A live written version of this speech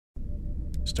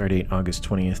Stardate August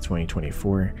 20th,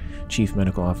 2024. Chief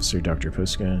Medical Officer Dr.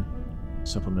 Poska.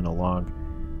 Supplemental log.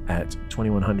 At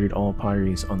 2100, all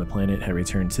Pyres on the planet had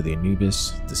returned to the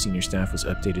Anubis. The senior staff was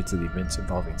updated to the events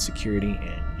involving security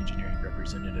and engineering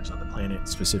representatives on the planet,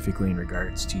 specifically in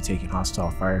regards to taking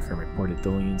hostile fire from reported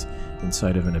Tholians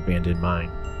inside of an abandoned mine.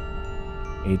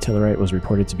 A Tellarite was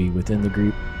reported to be within the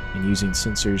group, and using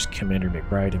sensors, Commander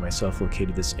McBride and myself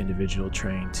located this individual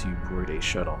trying to board a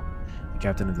shuttle. The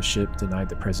captain of the ship denied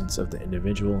the presence of the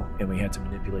individual, and we had to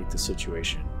manipulate the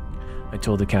situation. I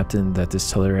told the captain that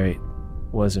this Tellarite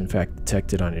was in fact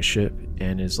detected on his ship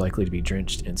and is likely to be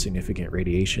drenched in significant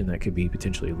radiation that could be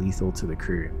potentially lethal to the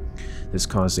crew. This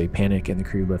caused a panic and the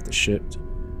crew left the ship,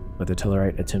 but the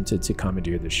Tellarite attempted to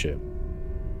commandeer the ship.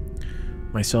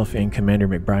 Myself and Commander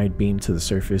McBride beamed to the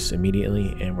surface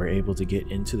immediately and were able to get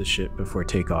into the ship before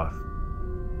takeoff.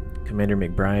 Commander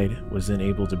McBride was then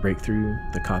able to break through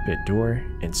the cockpit door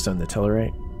and stun the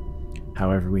Tellarite.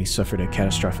 However, we suffered a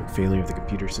catastrophic failure of the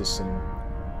computer system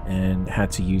and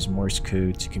had to use Morse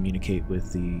code to communicate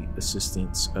with the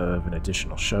assistance of an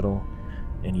additional shuttle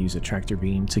and use a tractor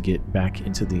beam to get back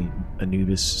into the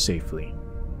Anubis safely.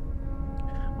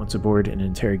 Once aboard, an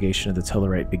interrogation of the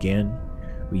Tellarite began.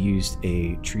 We used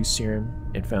a truth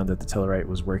serum and found that the Tellarite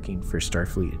was working for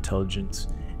Starfleet intelligence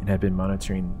and had been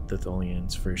monitoring the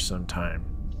Tholians for some time.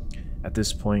 At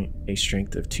this point, a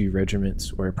strength of 2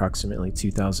 regiments, or approximately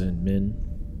 2,000 men,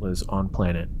 was on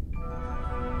planet.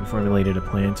 We formulated a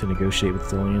plan to negotiate with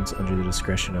Tholians under the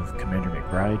discretion of Commander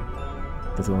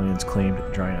McBride. The Tholians claimed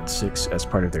Dryon 6 as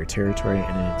part of their territory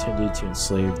and intended to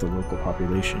enslave the local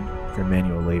population for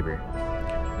manual labor.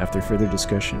 After further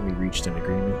discussion, we reached an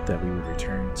agreement that we would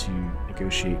return to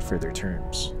negotiate further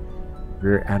terms.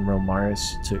 Rear Admiral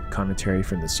Morris took commentary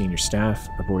from the senior staff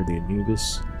aboard the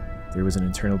Anubis. There was an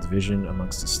internal division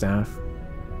amongst the staff.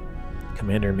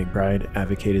 Commander McBride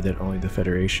advocated that only the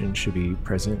Federation should be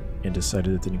present and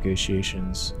decided that the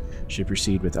negotiations should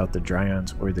proceed without the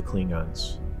Dryons or the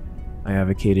Klingons. I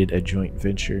advocated a joint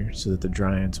venture so that the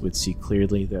Dryons would see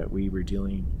clearly that we were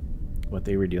dealing what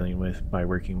they were dealing with by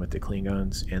working with the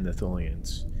Klingons and the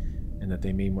Tholians, and that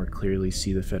they may more clearly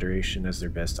see the Federation as their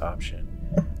best option.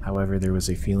 However, there was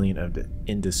a feeling of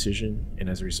indecision, and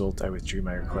as a result I withdrew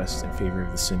my request in favor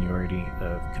of the seniority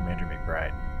of Commander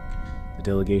McBride. The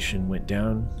delegation went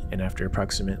down, and after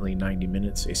approximately 90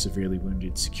 minutes, a severely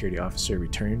wounded security officer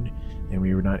returned, and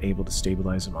we were not able to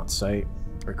stabilize him on site,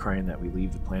 requiring that we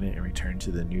leave the planet and return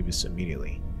to the Anubis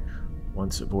immediately.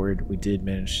 Once aboard, we did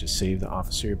manage to save the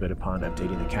officer, but upon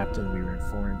updating the captain, we were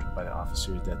informed by the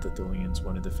officer that the Tholians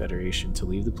wanted the Federation to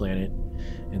leave the planet,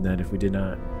 and that if we did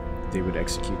not, they would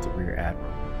execute the Rear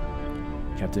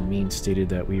Admiral. Captain Means stated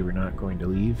that we were not going to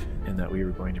leave, and that we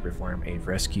were going to perform a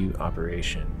rescue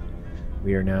operation.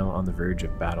 We are now on the verge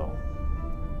of battle.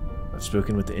 I've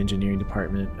spoken with the engineering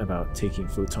department about taking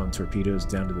photon torpedoes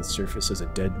down to the surface as a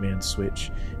dead man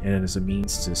switch and as a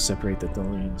means to separate the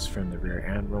Tholians from the Rear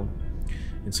Admiral,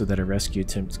 and so that a rescue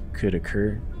attempt could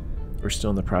occur. We're still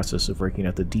in the process of working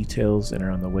out the details and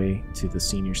are on the way to the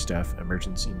senior staff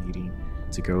emergency meeting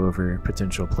to go over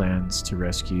potential plans to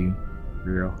rescue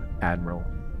Rear Admiral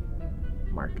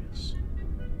Marcus.